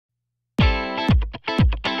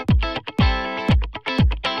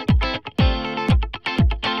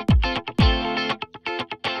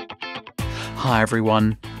Hi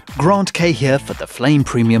everyone, Grant K here for the Flame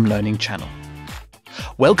Premium Learning channel.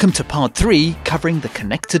 Welcome to part 3 covering the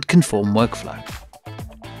Connected Conform Workflow.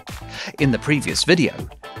 In the previous video,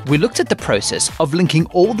 we looked at the process of linking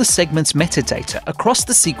all the segments metadata across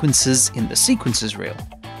the sequences in the sequences reel.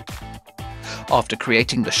 After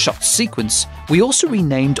creating the shots sequence, we also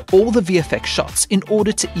renamed all the VFX shots in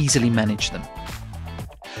order to easily manage them.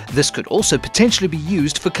 This could also potentially be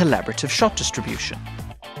used for collaborative shot distribution.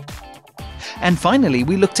 And finally,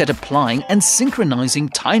 we looked at applying and synchronizing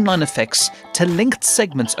timeline effects to linked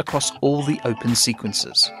segments across all the open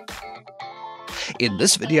sequences. In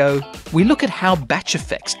this video, we look at how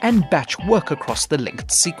BatchFX and Batch work across the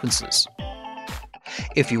linked sequences.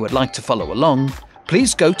 If you would like to follow along,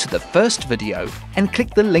 please go to the first video and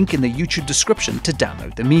click the link in the YouTube description to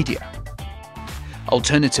download the media.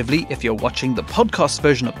 Alternatively, if you're watching the podcast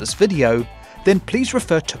version of this video, then please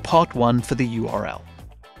refer to part 1 for the URL.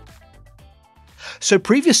 So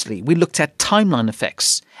previously, we looked at timeline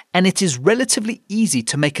effects, and it is relatively easy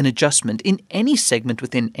to make an adjustment in any segment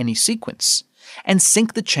within any sequence, and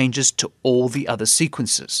sync the changes to all the other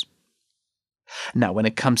sequences. Now, when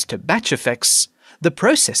it comes to batch effects, the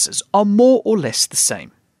processes are more or less the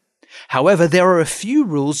same. However, there are a few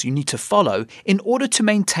rules you need to follow in order to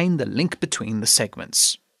maintain the link between the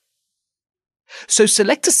segments. So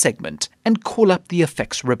select a segment and call up the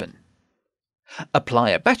effects ribbon.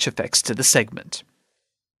 Apply a batch effects to the segment.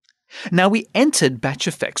 Now we entered batch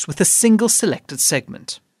effects with a single selected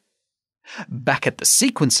segment. Back at the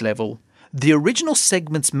sequence level, the original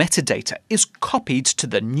segment's metadata is copied to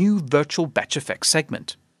the new virtual batch effects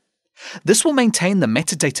segment. This will maintain the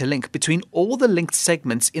metadata link between all the linked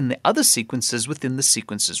segments in the other sequences within the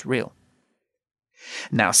sequences reel.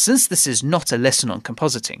 Now, since this is not a lesson on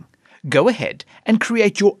compositing, go ahead and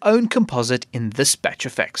create your own composite in this batch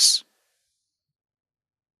effects.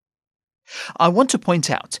 I want to point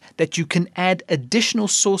out that you can add additional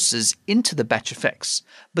sources into the batch effects,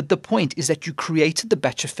 but the point is that you created the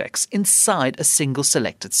batch effects inside a single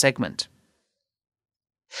selected segment.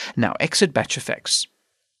 Now exit batch effects.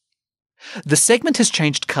 The segment has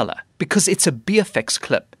changed color because it's a BFX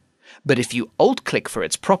clip, but if you alt-click for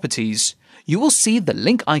its properties, you will see the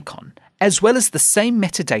link icon as well as the same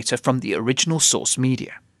metadata from the original source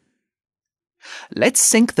media. Let's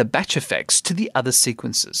sync the batch effects to the other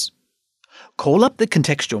sequences. Call up the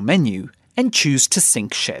contextual menu and choose to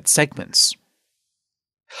sync shared segments.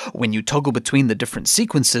 When you toggle between the different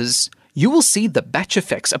sequences, you will see the batch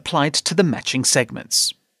effects applied to the matching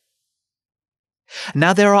segments.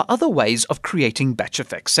 Now there are other ways of creating batch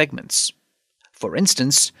effects segments. For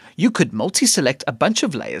instance, you could multi-select a bunch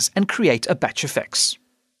of layers and create a batch effects.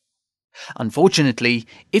 Unfortunately,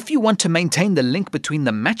 if you want to maintain the link between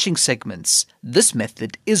the matching segments, this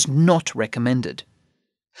method is not recommended.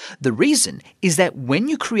 The reason is that when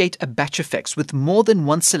you create a batch effects with more than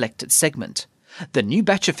one selected segment, the new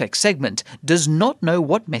batch effects segment does not know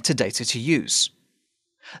what metadata to use.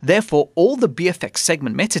 Therefore, all the BFX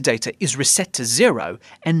segment metadata is reset to 0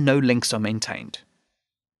 and no links are maintained.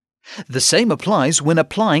 The same applies when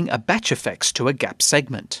applying a batch effects to a gap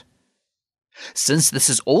segment. Since this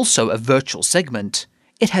is also a virtual segment,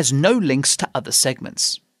 it has no links to other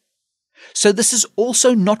segments. So this is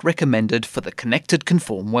also not recommended for the Connected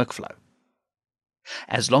Conform workflow.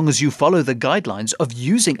 As long as you follow the guidelines of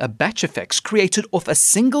using a batch effects created off a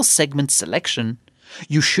single segment selection,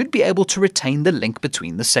 you should be able to retain the link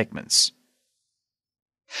between the segments.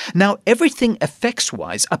 Now, everything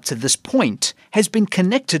effects-wise up to this point has been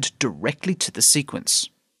connected directly to the sequence.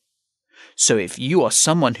 So if you are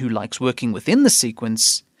someone who likes working within the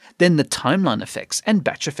sequence, then the timeline effects and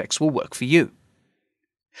batch effects will work for you.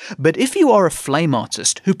 But if you are a flame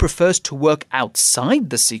artist who prefers to work outside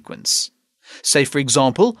the sequence, say for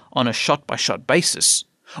example on a shot-by-shot basis,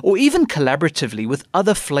 or even collaboratively with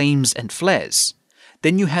other flames and flares,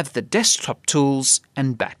 then you have the desktop tools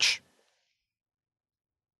and Batch.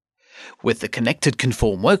 With the Connected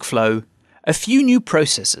Conform workflow, a few new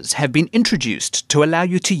processes have been introduced to allow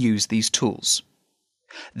you to use these tools.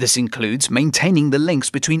 This includes maintaining the links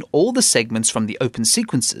between all the segments from the open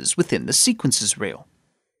sequences within the sequences reel.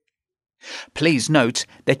 Please note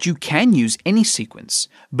that you can use any sequence,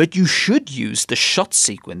 but you should use the shot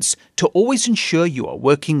sequence to always ensure you are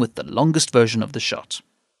working with the longest version of the shot.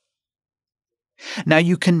 Now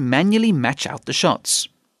you can manually match out the shots.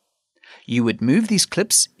 You would move these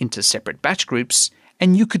clips into separate batch groups,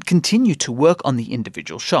 and you could continue to work on the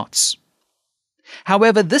individual shots.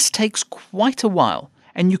 However, this takes quite a while,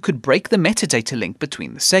 and you could break the metadata link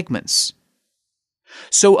between the segments.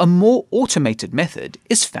 So a more automated method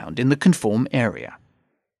is found in the Conform area.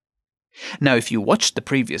 Now, if you watched the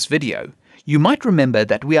previous video, You might remember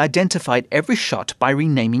that we identified every shot by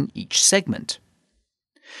renaming each segment.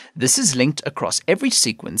 This is linked across every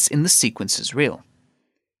sequence in the sequences reel.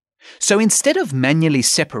 So instead of manually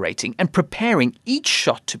separating and preparing each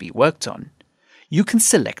shot to be worked on, you can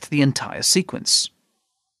select the entire sequence.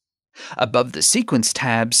 Above the Sequence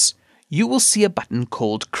tabs, you will see a button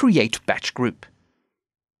called Create Batch Group.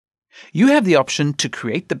 You have the option to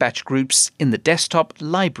create the batch groups in the desktop,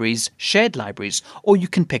 libraries, shared libraries, or you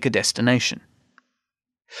can pick a destination.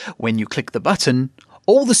 When you click the button,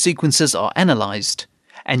 all the sequences are analyzed,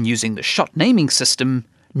 and using the shot naming system,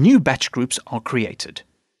 new batch groups are created.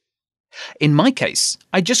 In my case,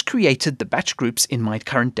 I just created the batch groups in my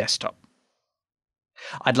current desktop.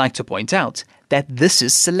 I'd like to point out that this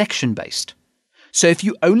is selection-based. So if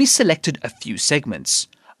you only selected a few segments,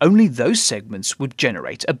 only those segments would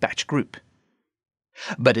generate a batch group.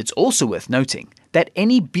 But it's also worth noting that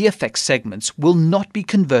any BFX segments will not be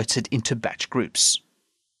converted into batch groups.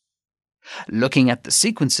 Looking at the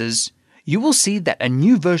sequences, you will see that a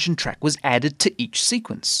new version track was added to each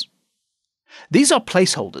sequence. These are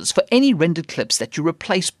placeholders for any rendered clips that you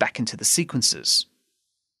replace back into the sequences.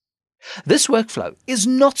 This workflow is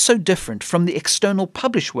not so different from the external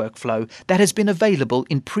publish workflow that has been available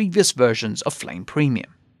in previous versions of Flame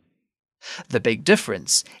Premium. The big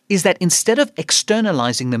difference is that instead of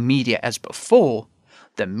externalizing the media as before,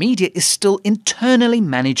 the media is still internally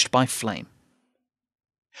managed by Flame.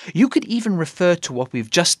 You could even refer to what we've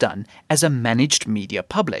just done as a managed media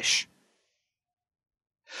publish.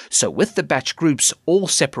 So with the batch groups all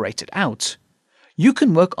separated out, you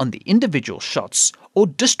can work on the individual shots or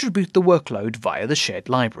distribute the workload via the shared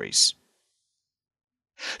libraries.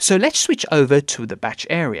 So let's switch over to the batch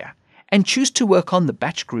area and choose to work on the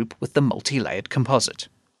batch group with the multi-layered composite.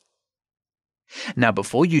 Now,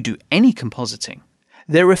 before you do any compositing,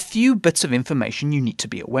 there are a few bits of information you need to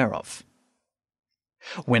be aware of.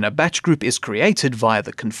 When a batch group is created via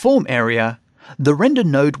the Conform area, the render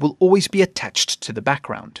node will always be attached to the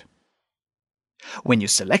background. When you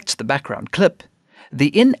select the background clip, the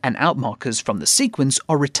in and out markers from the sequence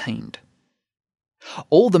are retained.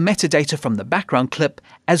 All the metadata from the background clip,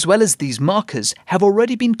 as well as these markers, have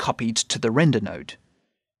already been copied to the render node.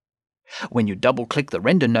 When you double-click the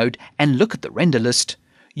render node and look at the render list,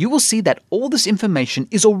 you will see that all this information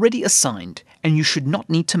is already assigned and you should not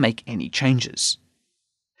need to make any changes.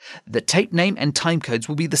 The tape name and timecodes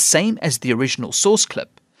will be the same as the original source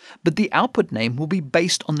clip, but the output name will be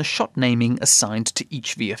based on the shot naming assigned to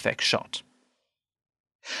each VFX shot.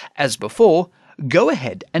 As before, go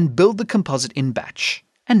ahead and build the composite in batch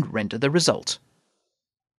and render the result.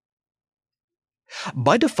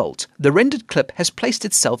 By default, the rendered clip has placed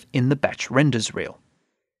itself in the batch renders reel.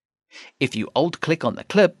 If you alt-click on the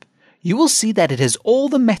clip, you will see that it has all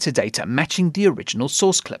the metadata matching the original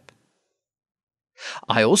source clip.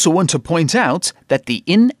 I also want to point out that the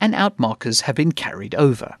in and out markers have been carried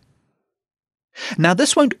over. Now,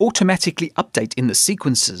 this won't automatically update in the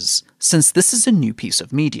sequences since this is a new piece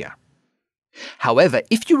of media. However,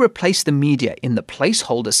 if you replace the media in the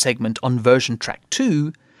placeholder segment on version track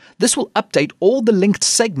 2, this will update all the linked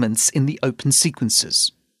segments in the open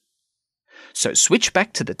sequences. So switch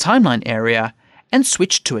back to the timeline area and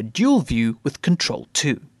switch to a dual view with Control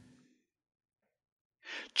 2.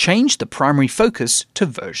 Change the primary focus to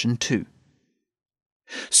version 2.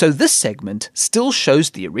 So this segment still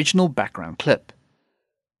shows the original background clip.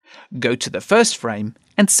 Go to the first frame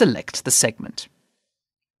and select the segment.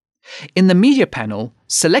 In the media panel,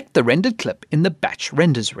 select the rendered clip in the batch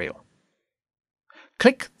renders reel.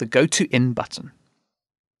 Click the Go to In button.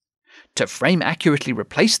 To frame accurately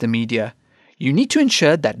replace the media, you need to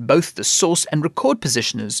ensure that both the source and record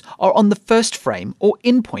positioners are on the first frame or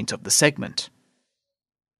in point of the segment.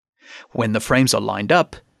 When the frames are lined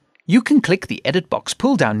up, you can click the Edit Box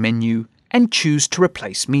pull-down menu and choose to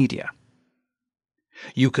replace media.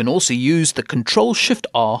 You can also use the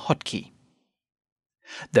Ctrl-Shift-R hotkey.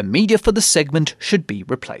 The media for the segment should be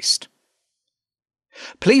replaced.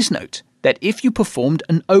 Please note that if you performed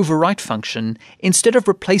an overwrite function instead of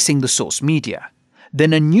replacing the source media,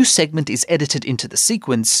 then a new segment is edited into the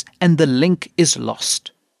sequence and the link is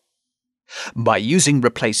lost. By using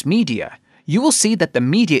Replace Media, you will see that the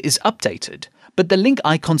media is updated, but the link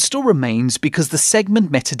icon still remains because the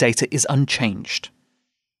segment metadata is unchanged.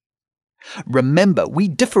 Remember, we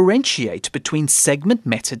differentiate between segment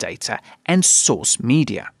metadata and source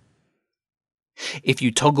media. If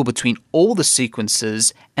you toggle between all the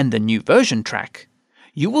sequences and the new version track,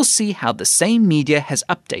 you will see how the same media has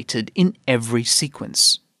updated in every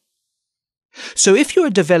sequence. So if you are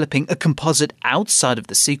developing a composite outside of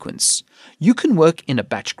the sequence, you can work in a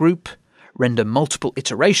batch group, render multiple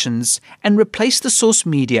iterations, and replace the source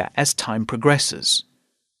media as time progresses.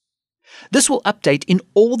 This will update in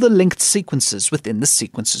all the linked sequences within the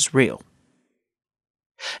sequences reel.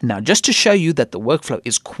 Now, just to show you that the workflow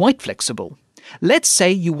is quite flexible, let's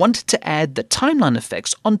say you wanted to add the timeline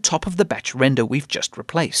effects on top of the batch render we've just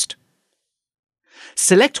replaced.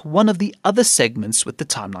 Select one of the other segments with the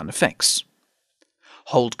timeline effects.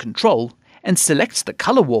 Hold Ctrl and select the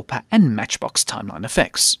Color Warper and Matchbox timeline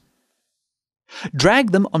effects.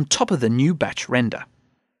 Drag them on top of the new batch render.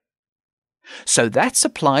 So that's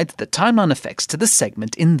applied the timeline effects to the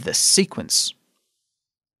segment in this sequence.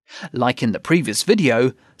 Like in the previous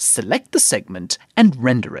video, select the segment and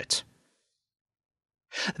render it.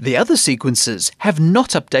 The other sequences have not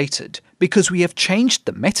updated because we have changed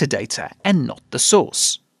the metadata and not the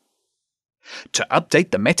source. To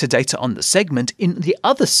update the metadata on the segment in the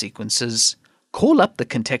other sequences, call up the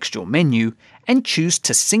contextual menu and choose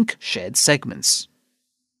to sync shared segments.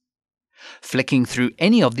 Flicking through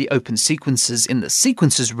any of the open sequences in the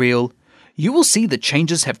sequences reel, you will see the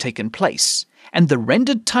changes have taken place and the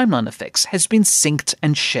rendered timeline effects has been synced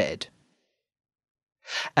and shared.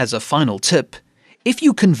 As a final tip, if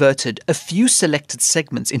you converted a few selected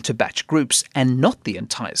segments into batch groups and not the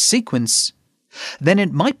entire sequence, then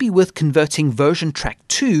it might be worth converting version track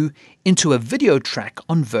 2 into a video track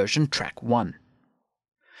on version track 1.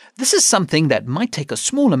 This is something that might take a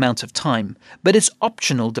small amount of time, but is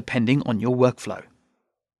optional depending on your workflow.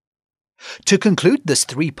 To conclude this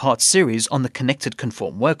 3-part series on the Connected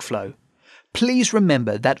Conform workflow, please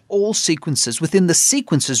remember that all sequences within the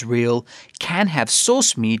sequences reel can have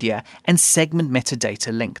source media and segment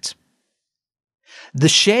metadata linked. The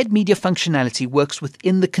shared media functionality works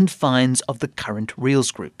within the confines of the current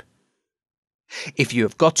reels group. If you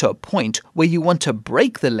have got to a point where you want to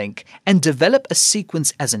break the link and develop a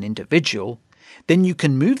sequence as an individual, then you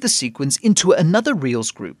can move the sequence into another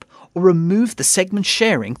reels group or remove the segment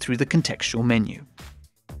sharing through the contextual menu.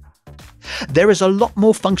 There is a lot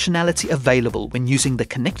more functionality available when using the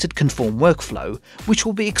Connected Conform workflow, which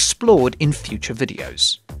will be explored in future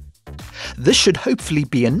videos. This should hopefully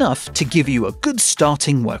be enough to give you a good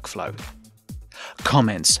starting workflow.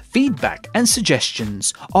 Comments, feedback, and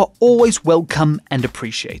suggestions are always welcome and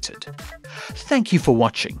appreciated. Thank you for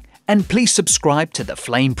watching, and please subscribe to the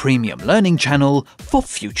Flame Premium Learning channel for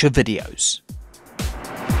future videos.